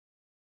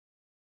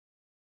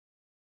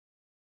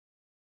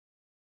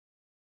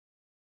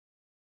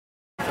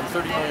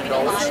$30 million.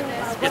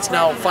 It's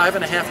now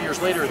 5.5 years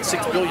later and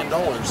 $6 billion,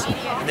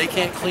 and they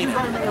can't clean it.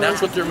 And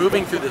that's what they're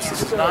moving through this.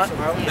 This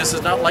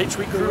is not light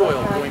sweet crude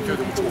oil going through,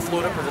 which will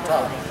float up to the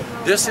top.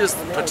 This is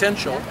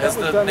potential, as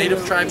the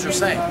native tribes are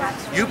saying.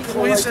 You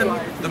poison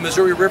the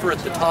Missouri River at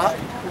the top,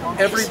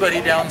 everybody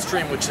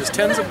downstream, which is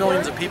tens of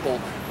millions of people,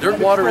 their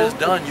water is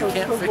done. You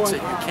can't fix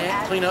it. You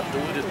can't clean up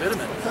diluted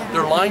bitumen.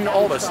 They're lying to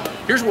all of us.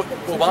 Here's what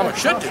Obama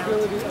should do.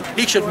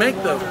 He should make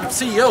the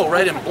CEO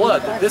write in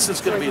blood that this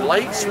is going to be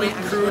light sweet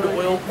crude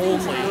oil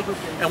only,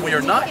 and we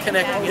are not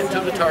connecting it to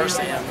the tar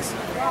sands.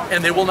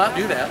 And they will not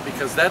do that,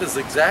 because that is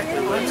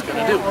exactly what it's going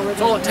to do. That's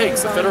all it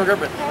takes. The federal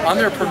government, on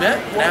their permit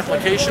and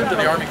application to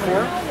the Army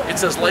Corps, it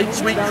says light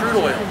sweet crude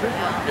oil.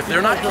 If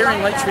they're not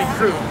carrying light sweet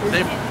crude,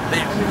 they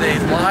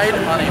lied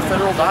on a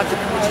federal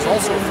document, which is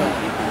also a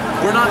felony.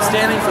 We're not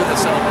standing for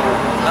this anymore.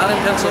 Not in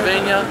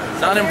Pennsylvania,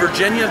 not in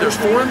Virginia. There's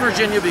 4 in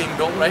Virginia being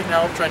built right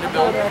now, trying to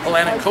build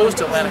Atlantic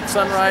Coast, Atlantic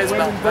Sunrise,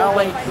 Mountain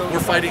Valley. We're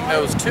fighting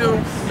those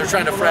too. They're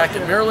trying to frack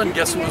in Maryland.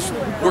 Guess who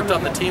worked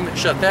on the team that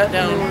shut that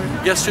down?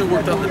 Guess who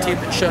worked on the team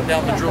that shut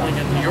down the drilling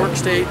in New York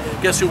State?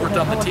 Guess who worked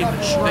on the team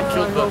that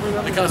killed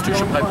the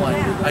Constitution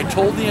Pipeline? I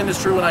told the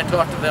industry when I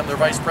talked to them, their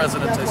vice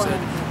presidents, I said,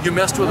 you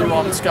messed with the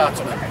wrong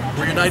Scotsman.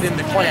 We're uniting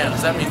the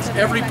clans. That means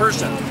every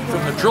person,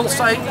 from the drill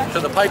site to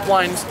the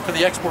pipelines to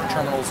the export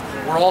terminals,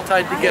 we're all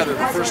tied together.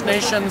 The First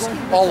Nations,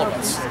 all of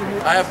us.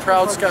 I have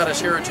proud Scottish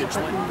heritage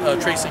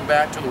tracing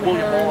back to the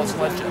William Wallace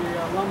legend.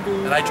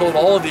 And I told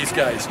all of these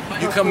guys,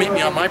 you come meet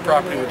me on my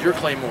property with your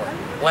claymore.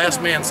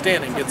 Last man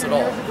standing gets it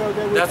all.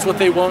 That's what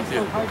they won't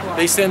do.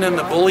 They send in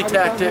the bully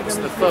tactics,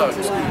 the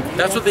thugs.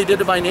 That's what they did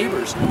to my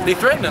neighbors. They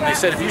threatened them. They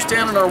said, if you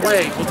stand in our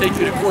way, we'll take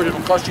you to court. It'll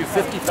cost you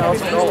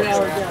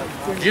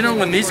 $50,000. Do you know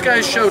when these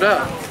guys showed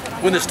up,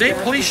 when the state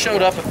police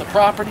showed up at the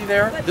property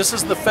there, this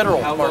is the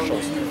federal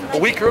marshals. A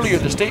week earlier,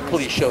 the state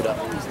police showed up.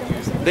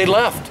 They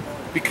left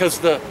because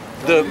the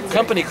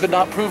company could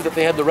not prove that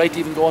they had the right to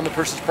even go on the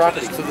person's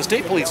property. So the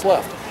state police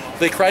left.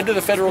 They cried to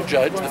the federal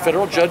judge. The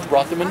federal judge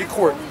brought them into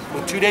court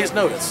with 2 days'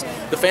 notice.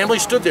 The family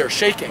stood there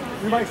shaking.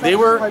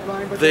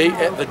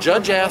 The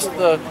judge asked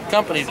the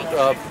company,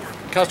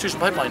 Constitution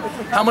Pipeline,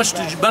 how much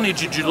money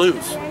did you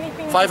lose?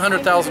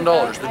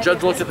 $500,000. The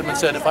judge looked at them and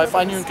said, if I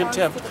find you in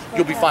contempt,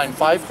 you'll be fined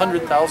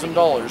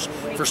 $500,000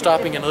 for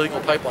stopping an illegal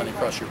pipeline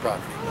across your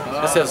property.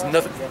 This has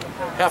nothing,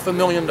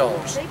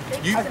 $500,000.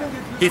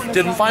 He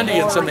didn't find it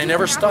against them. They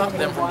never stopped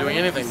them from doing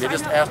anything. They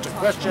just asked a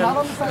question,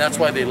 and that's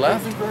why they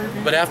left.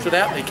 But after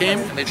that, they came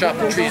and they chopped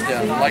the trees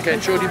down. And like I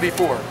showed you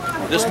before,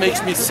 this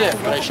makes me sick,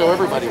 but I show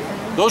everybody.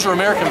 Those are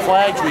American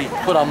flags we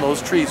put on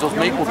those trees, those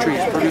maple trees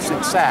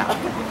producing sap.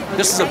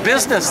 This is a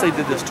business they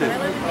did this to.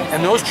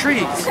 And those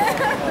trees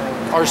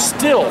are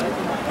still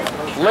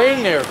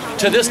laying there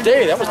to this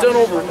day. That was done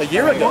over a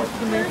year ago.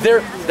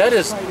 That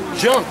is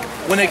junk.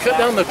 When they cut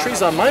down the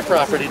trees on my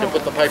property to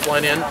put the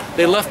pipeline in,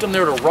 they left them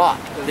there to rot.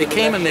 They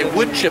came and they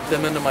wood chipped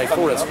them into my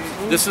forest.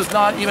 This is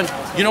not even,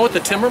 you know what the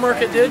timber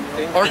market did?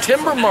 Our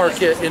timber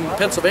market in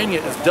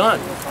Pennsylvania is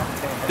done.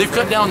 They've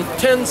cut down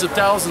tens of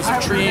thousands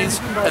of trees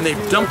and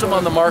they've dumped them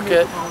on the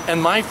market.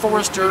 And my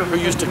forester, who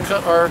used to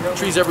cut our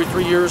trees every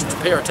 3 years to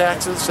pay our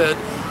taxes, said,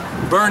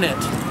 burn it.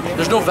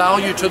 There's no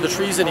value to the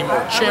trees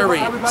anymore.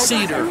 Cherry,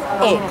 cedar,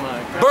 oak,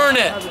 burn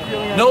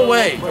it. No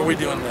way are we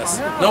doing this.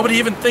 Nobody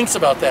even thinks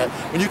about that.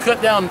 When you cut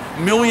down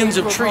millions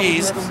of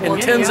trees and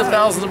tens of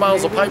thousands of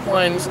miles of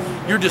pipelines,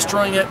 you're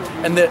destroying it.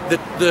 And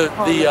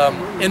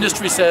the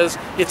industry says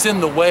it's in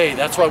the way.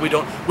 That's why we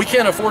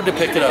can't afford to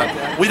pick it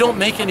up. We don't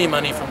make any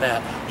money from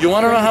that. You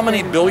want to know how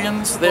many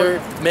billions they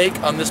make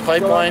on this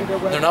pipeline?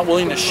 They're not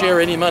willing to share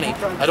any money.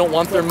 I don't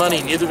want their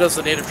money, neither does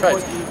the native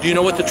tribes. Do you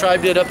know what the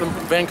tribe did up in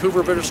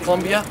Vancouver, British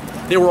Columbia?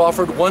 They were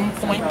offered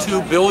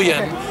 $1.2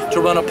 billion to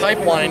run a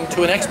pipeline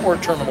to an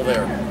export terminal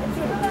there.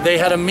 They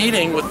had a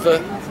meeting with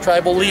the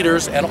tribal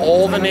leaders and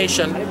all the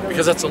nation,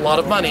 because that's a lot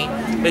of money.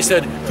 They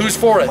said, who's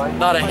for it?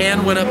 Not a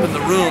hand went up in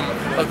the room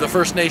of the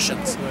First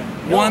Nations.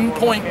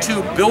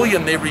 $1.2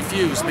 billion they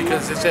refused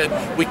because they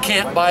said, we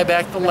can't buy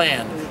back the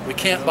land. We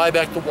can't buy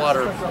back the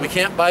water. We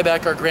can't buy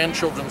back our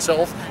grandchildren's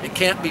health. It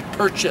can't be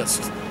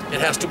purchased.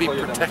 It has to be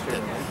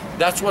protected.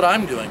 That's what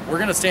I'm doing. We're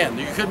going to stand.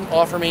 You couldn't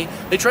offer me.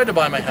 They tried to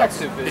buy my house.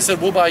 They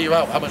said, we'll buy you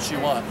out. How much do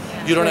you want?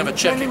 You don't have a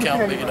check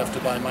account big enough to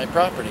buy my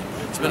property.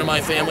 It's been in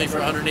my family for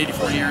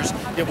 184 years.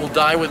 It will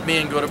die with me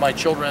and go to my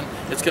children.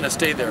 It's going to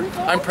stay there.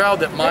 I'm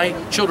proud that my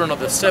children are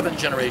the 7th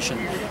generation.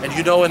 And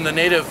you know, in the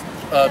native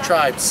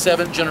tribe,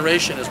 7th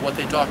generation is what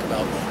they talk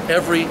about.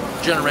 Every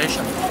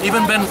generation.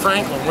 Even Ben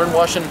Franklin, we're in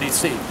Washington,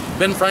 D.C.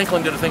 Ben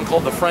Franklin did a thing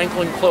called the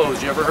Franklin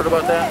Close. You ever heard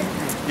about that?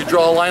 You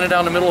draw a line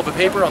down the middle of a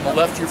paper. On the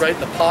left, you write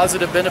the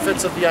positive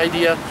benefits of the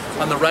idea.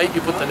 On the right,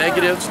 you put the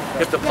negatives.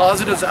 If the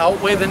positives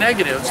outweigh the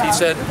negatives, he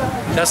said,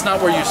 that's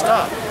not where you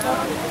stop.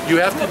 You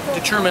have to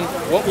determine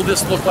what will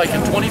this look like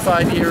in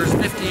 25 years,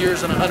 50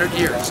 years, and 100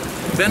 years.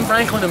 Ben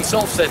Franklin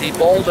himself said he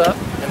balled up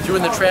and threw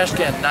in the trash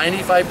can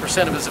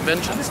 95% of his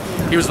inventions.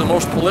 He was the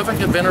most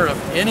prolific inventor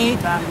of any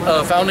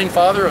founding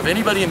father of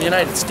anybody in the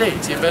United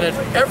States. He invented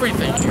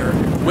everything here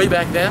way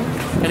back then.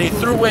 And he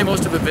threw away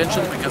most of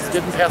inventions because it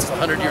didn't pass the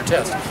 100-year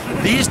test.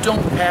 These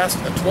don't pass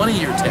a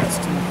 20-year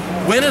test.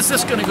 When is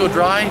this going to go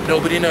dry?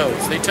 Nobody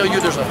knows. They tell you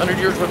there's 100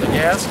 years worth of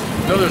gas.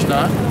 No, there's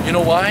not. You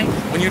know why?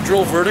 When you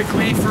drill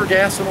vertically for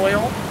gas and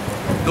oil,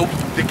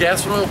 the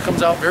gas and oil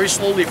comes out very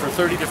slowly for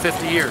 30 to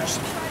 50 years.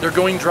 They're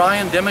going dry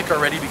endemic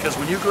already because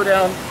when you go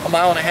down 1.5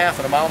 miles and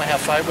 1.5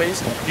 miles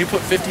sideways, you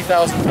put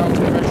 50,000 pounds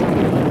of pressure on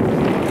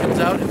it. It comes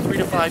out in 3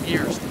 to 5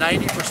 years,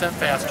 90%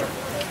 faster.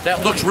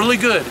 That looks really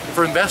good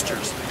for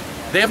investors.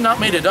 They have not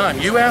made a dime.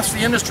 You ask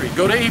the industry,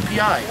 go to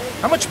API,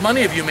 how much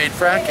money have you made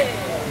fracking?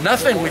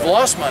 Nothing, we've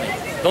lost money.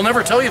 They'll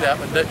never tell you that,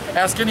 but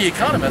ask any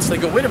economist, they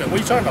go, wait a minute, what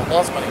are you talking about,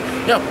 lost money?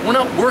 Yeah, we're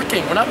not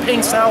working, we're not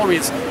paying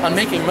salaries on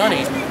making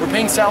money, we're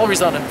paying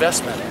salaries on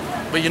investment.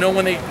 But you know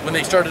when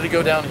they started to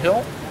go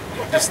downhill?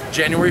 This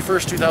January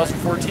 1st,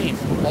 2014,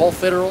 all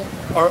federal,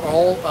 or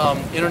all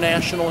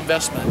international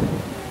investment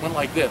went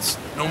like this.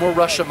 No more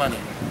Russia money,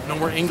 no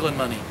more England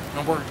money,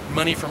 no more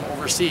money from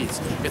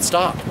overseas. It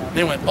stopped.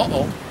 They went,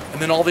 uh-oh.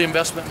 And then all the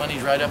investment money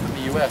dried up in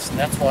the US, and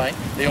that's why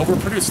they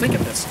overproduce. Think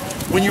of this.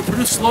 When you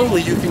produce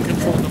slowly, you can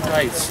control the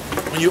price.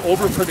 When you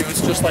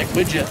overproduce, just like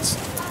widgets,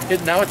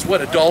 now it's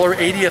what,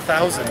 $1.80 a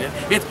thousand.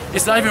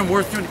 It's not even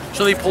worth doing.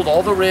 So they pulled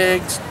all the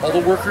rigs, all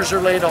the workers are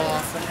laid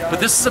off. But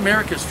this is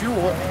America's fuel.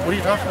 What are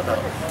you talking about?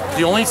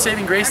 The only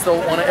saving grace, they'll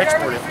want to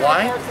export it.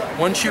 Why?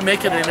 Once you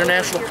make it an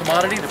international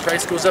commodity, the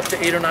price goes up to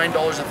 $8 or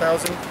 $9 a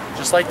thousand,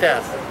 just like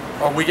that.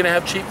 Are we going to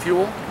have cheap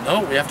fuel?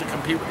 No, we have to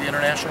compete with the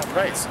international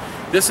price.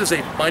 This is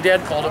my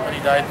dad called it when he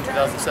died in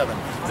 2007.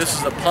 This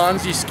is a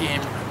Ponzi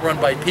scheme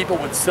run by people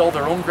who would sell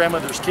their own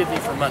grandmother's kidney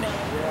for money.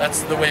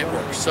 That's the way it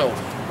works. So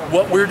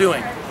what we're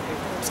doing,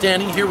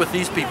 standing here with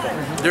these people,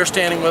 they're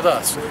standing with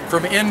us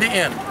from end to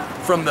end.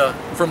 From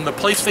the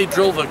place they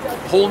drill the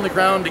hole in the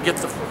ground to get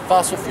the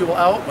fossil fuel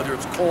out, whether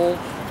it's coal,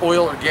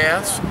 oil, or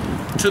gas,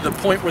 to the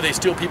point where they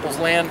steal people's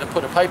land to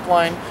put a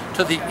pipeline,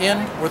 to the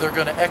end where they're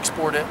going to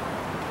export it.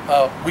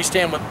 We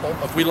stand with,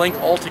 if we link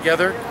all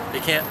together, they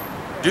can't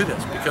do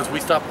this because we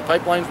stop the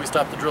pipelines, we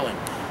stop the drilling.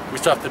 We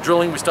stop the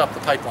drilling, we stop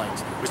the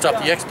pipelines. We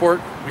stop the export,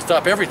 we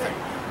stop everything.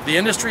 The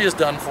industry is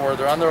done for,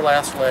 they're on their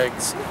last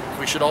legs.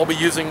 We should all be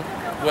using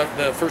what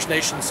the First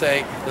Nations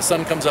say, the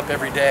sun comes up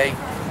every day.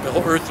 The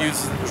whole earth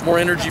uses, there's more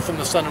energy from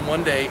the sun in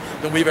one day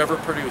than we've ever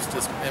produced,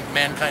 as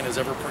mankind has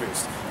ever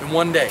produced. In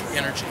one day,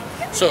 energy.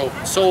 So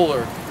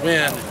solar,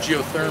 wind,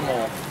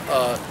 geothermal,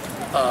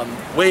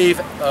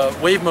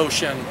 wave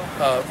motion,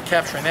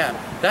 capturing that.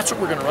 That's what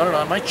we're going to run it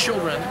on. My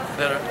children,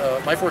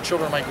 my 4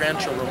 children and my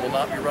grandchildren will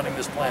not be running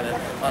this planet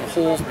on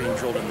holes being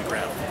drilled in the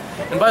ground.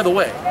 And by the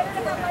way,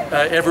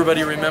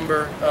 everybody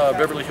remember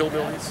Beverly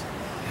Hillbillies?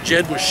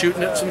 Jed was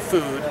shooting at some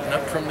food, and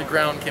up from the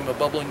ground came a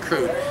bubbling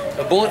crude.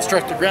 A bullet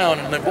struck the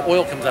ground, and the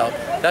oil comes out.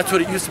 That's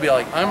what it used to be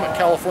like. I'm a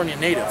California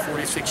native,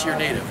 46-year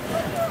native.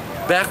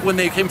 Back when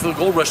they came for the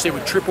gold rush, they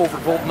would trip over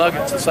gold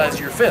nuggets the size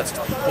of your fist.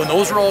 When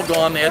those were all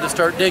gone, they had to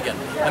start digging,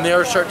 and they had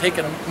to start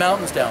taking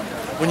mountains down.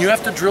 When you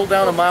have to drill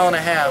down 1.5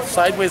 miles,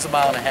 sideways 1.5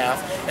 miles,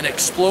 and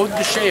explode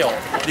the shale,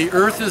 the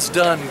earth is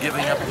done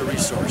giving up the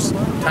resource.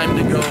 Time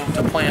to go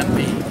to Plan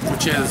B,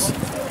 which is,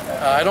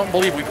 I don't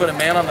believe we put a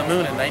man on the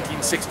moon in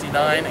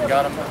 1969 and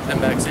got them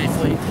back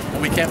safely,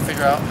 and we can't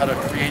figure out how to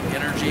create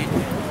energy.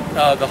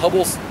 The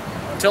Hubble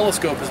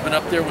telescope has been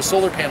up there with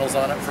solar panels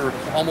on it for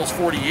almost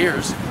 40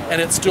 years,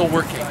 and it's still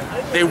working.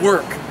 They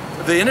work.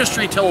 The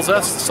industry tells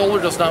us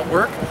solar does not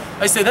work.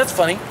 I say, that's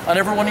funny. On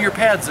every one of your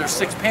pads, there's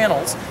 6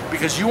 panels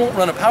because you won't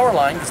run a power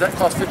line because that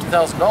costs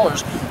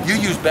 $50,000. You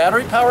use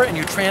battery power and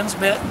you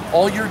transmit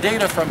all your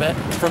data from it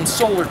from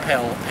solar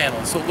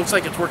panels. So it looks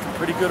like it's working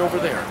pretty good over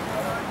there.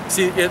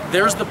 See,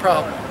 there's the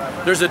problem.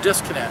 There's a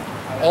disconnect.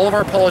 All of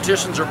our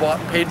politicians are bought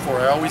and paid for.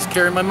 I always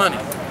carry my money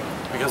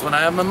because when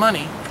I have my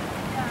money,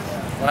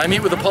 when I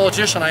meet with a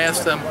politician, I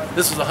ask them,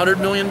 this is $100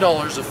 million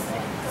of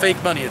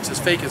fake money. It's as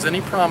fake as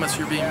any promise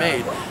you're being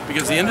made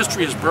because the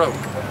industry is broke.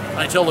 And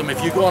I tell them,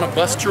 if you go on a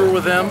bus tour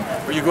with them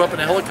or you go up in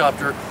a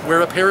helicopter,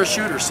 wear a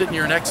parachute or sit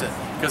near an exit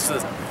because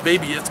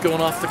baby, it's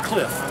going off the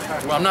cliff.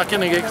 Well, I'm not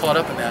going to get caught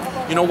up in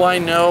that. You know why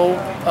no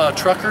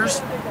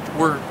truckers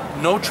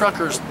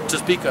to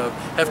speak of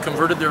have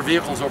converted their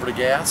vehicles over to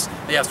gas?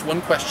 They asked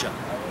one question: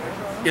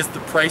 is the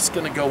price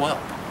going to go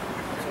up?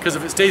 Because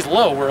if it stays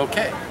low, we're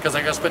okay. Because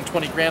I got to spend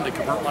 20 grand to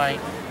convert my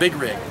big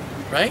rig,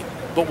 right?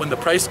 But when the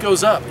price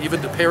goes up,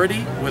 even to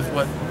parity with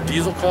what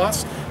diesel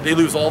costs, they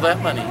lose all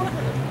that money.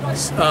 What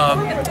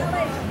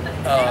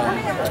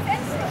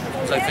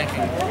was I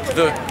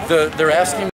thinking? They're asking